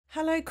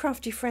Hello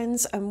crafty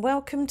friends and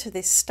welcome to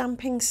this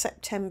Stamping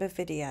September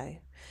video.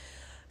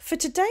 For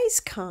today's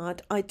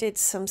card I did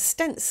some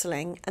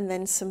stenciling and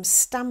then some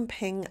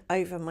stamping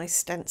over my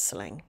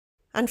stenciling.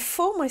 And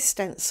for my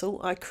stencil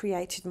I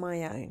created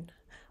my own.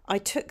 I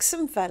took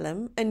some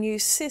vellum and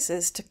used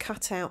scissors to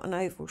cut out an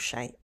oval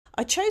shape.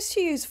 I chose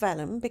to use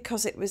vellum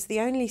because it was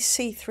the only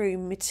see-through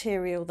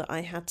material that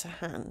I had to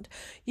hand.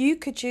 You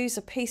could use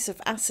a piece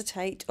of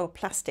acetate or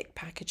plastic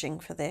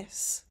packaging for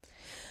this.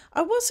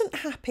 I wasn't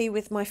happy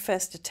with my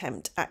first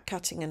attempt at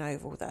cutting an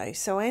oval though,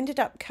 so I ended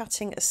up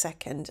cutting a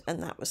second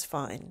and that was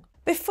fine.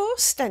 Before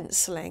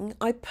stenciling,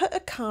 I put a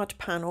card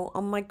panel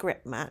on my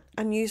grip mat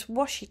and used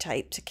washi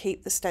tape to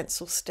keep the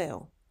stencil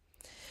still.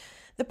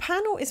 The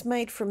panel is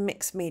made from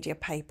mixed media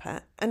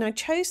paper and I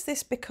chose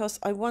this because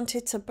I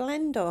wanted to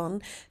blend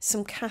on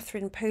some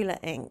Catherine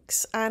Pooler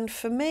inks, and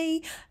for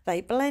me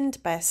they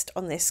blend best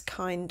on this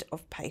kind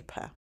of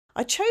paper.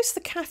 I chose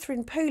the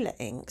Catherine Pooler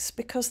inks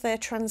because they're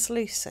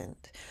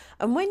translucent,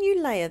 and when you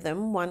layer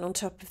them one on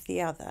top of the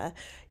other,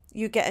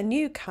 you get a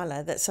new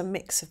colour that's a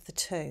mix of the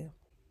two.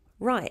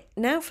 Right,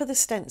 now for the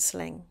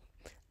stenciling.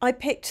 I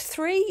picked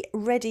three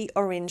ready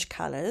orange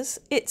colours: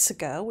 It's a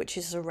Girl, which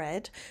is a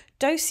red,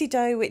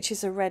 Do-Si-Do, which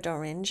is a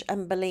red-orange,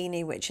 and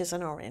Bellini, which is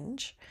an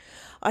orange.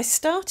 I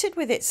started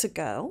with It's a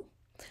Girl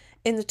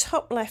in the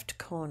top left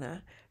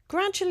corner,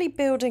 gradually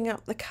building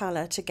up the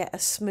colour to get a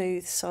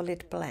smooth,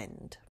 solid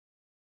blend.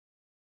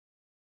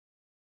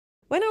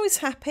 When I was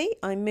happy,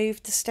 I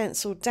moved the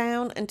stencil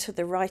down and to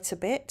the right a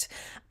bit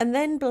and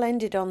then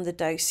blended on the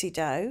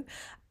Do-Si-Do,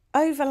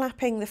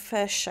 overlapping the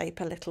first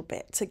shape a little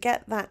bit to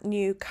get that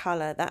new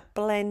colour, that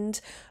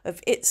blend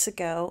of It's a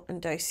Girl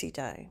and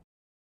Do-Si-Do.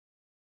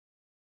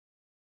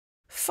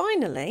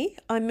 Finally,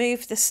 I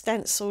moved the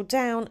stencil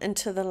down and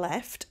to the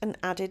left and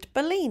added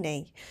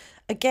Bellini,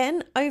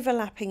 again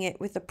overlapping it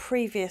with the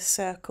previous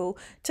circle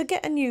to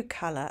get a new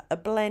colour, a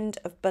blend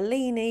of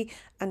Bellini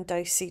and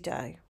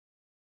Do-Si-Do.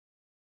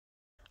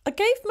 I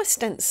gave my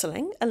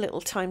stenciling a little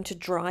time to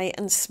dry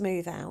and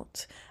smooth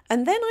out,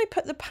 and then I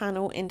put the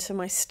panel into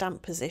my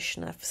stamp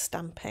positioner for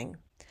stamping.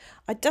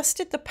 I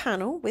dusted the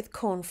panel with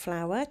corn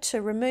flour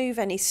to remove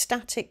any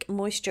static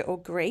moisture or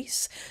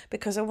grease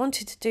because I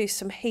wanted to do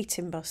some heat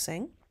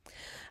embossing,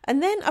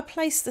 and then I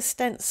placed the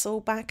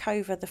stencil back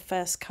over the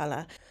first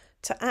colour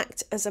to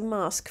act as a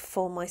mask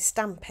for my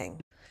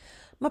stamping.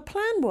 My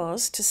plan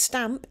was to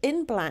stamp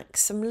in black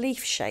some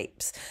leaf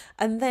shapes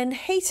and then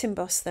heat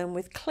emboss them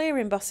with clear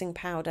embossing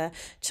powder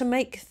to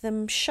make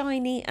them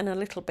shiny and a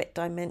little bit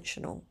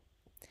dimensional.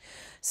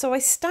 So I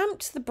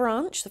stamped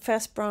the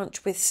first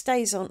branch with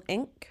StazOn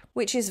ink,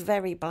 which is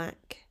very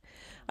black.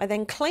 I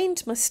then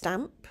cleaned my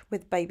stamp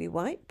with baby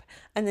wipe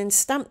and then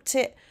stamped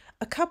it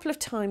a couple of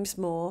times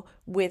more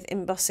with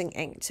embossing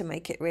ink to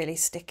make it really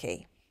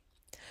sticky.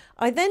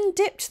 I then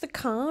dipped the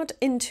card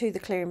into the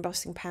clear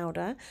embossing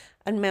powder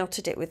and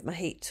melted it with my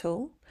heat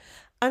tool.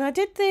 And I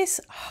did this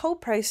whole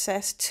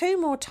process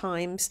 2 more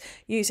times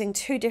using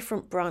 2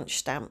 different branch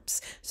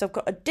stamps. So I've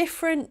got a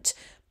different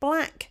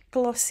black,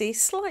 glossy,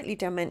 slightly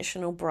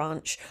dimensional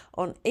branch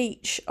on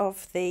each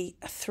of the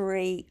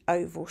 3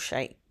 oval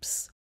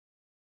shapes.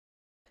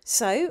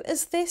 So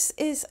as this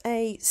is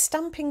a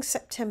Stamping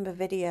September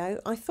video,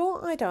 I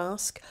thought I'd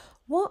ask,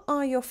 what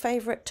are your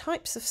favourite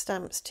types of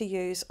stamps to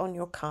use on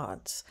your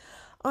cards?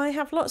 I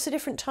have lots of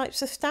different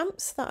types of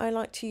stamps that I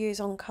like to use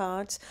on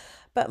cards,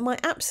 but my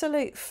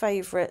absolute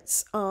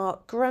favourites are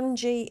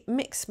grungy,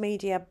 mixed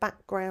media,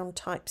 background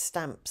type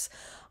stamps.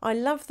 I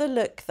love the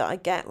look that I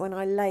get when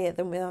I layer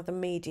them with other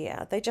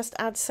media. They just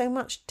add so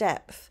much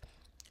depth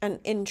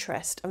and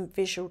interest and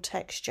visual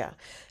texture.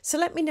 So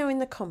let me know in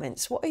the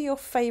comments, what are your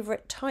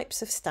favourite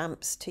types of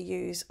stamps to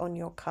use on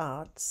your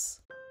cards?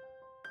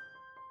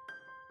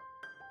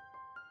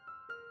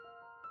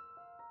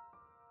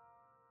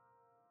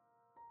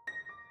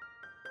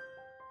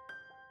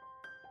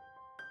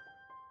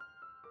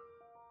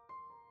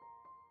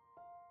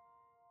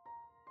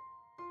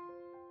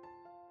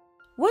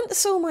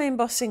 Once all my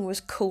embossing was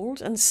cooled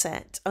and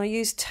set, I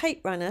used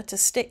tape runner to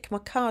stick my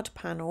card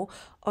panel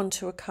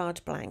onto a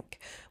card blank,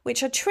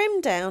 which I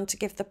trimmed down to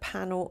give the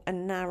panel a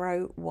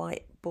narrow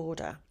white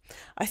border.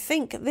 I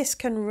think this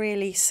can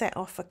really set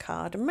off a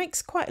card and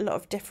makes quite a lot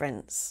of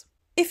difference.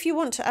 If you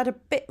want to add a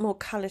bit more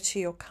colour to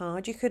your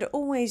card, you could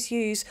always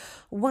use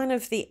one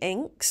of the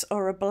inks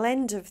or a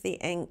blend of the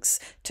inks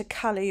to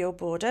colour your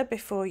border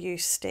before you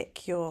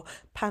stick your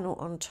panel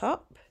on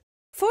top.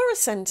 For a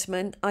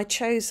sentiment, I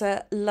chose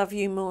a Love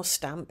You More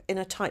stamp in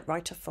a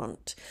typewriter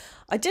font.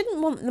 I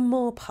didn't want the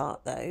more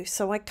part though,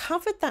 so I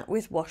covered that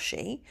with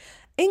washi,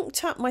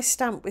 inked up my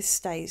stamp with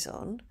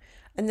StazOn,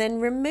 and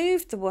then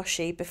removed the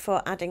washi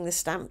before adding the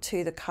stamp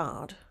to the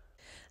card.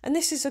 And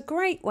this is a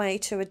great way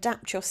to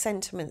adapt your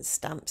sentiment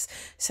stamps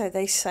so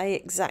they say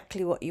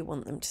exactly what you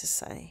want them to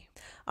say.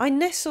 I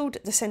nestled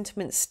the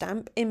sentiment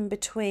stamp in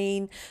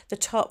between the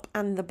top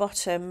and the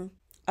bottom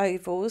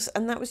ovals,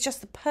 and that was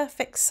just the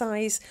perfect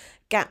size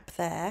gap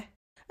there.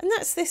 And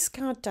that's this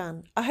card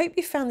done. I hope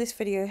you found this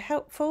video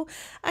helpful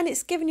and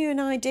it's given you an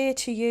idea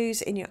to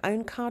use in your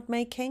own card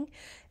making.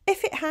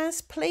 If it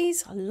has,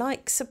 please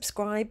like,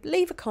 subscribe,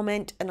 leave a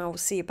comment, and I will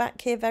see you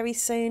back here very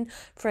soon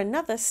for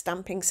another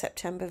Stamping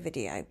September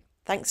video.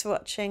 Thanks for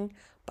watching.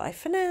 Bye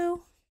for now.